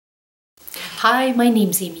Hi, my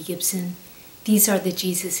name's Amy Gibson. These are the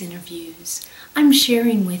Jesus Interviews. I'm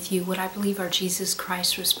sharing with you what I believe are Jesus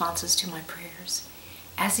Christ's responses to my prayers.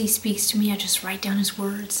 As He speaks to me, I just write down His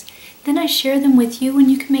words. Then I share them with you,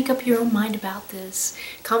 and you can make up your own mind about this.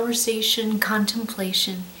 Conversation,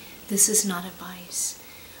 contemplation. This is not advice.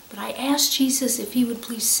 But I asked Jesus if He would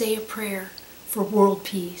please say a prayer for world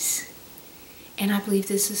peace. And I believe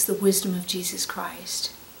this is the wisdom of Jesus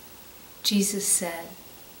Christ. Jesus said,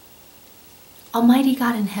 Almighty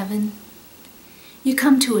God in heaven, you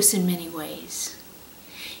come to us in many ways.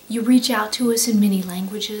 You reach out to us in many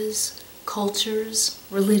languages, cultures,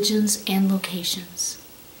 religions, and locations.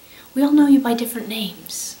 We all know you by different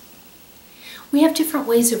names. We have different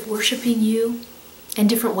ways of worshiping you and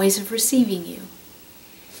different ways of receiving you.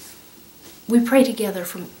 We pray together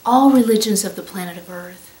from all religions of the planet of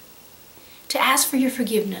Earth to ask for your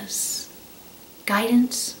forgiveness,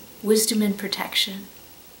 guidance, wisdom, and protection.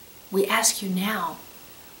 We ask you now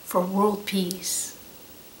for world peace.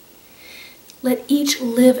 Let each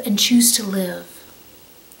live and choose to live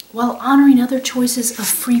while honoring other choices of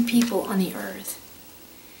free people on the earth.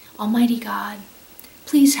 Almighty God,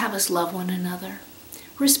 please have us love one another,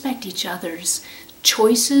 respect each other's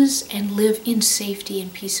choices, and live in safety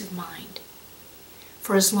and peace of mind.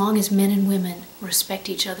 For as long as men and women respect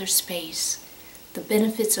each other's space, the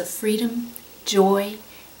benefits of freedom, joy,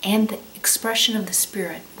 and the expression of the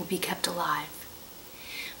Spirit will be kept alive.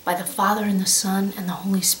 By the Father and the Son and the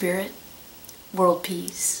Holy Spirit, world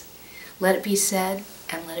peace. Let it be said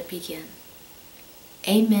and let it begin.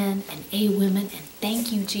 Amen and amen, and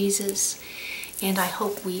thank you, Jesus. And I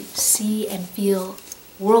hope we see and feel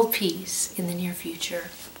world peace in the near future.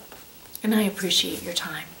 And I appreciate your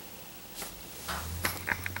time.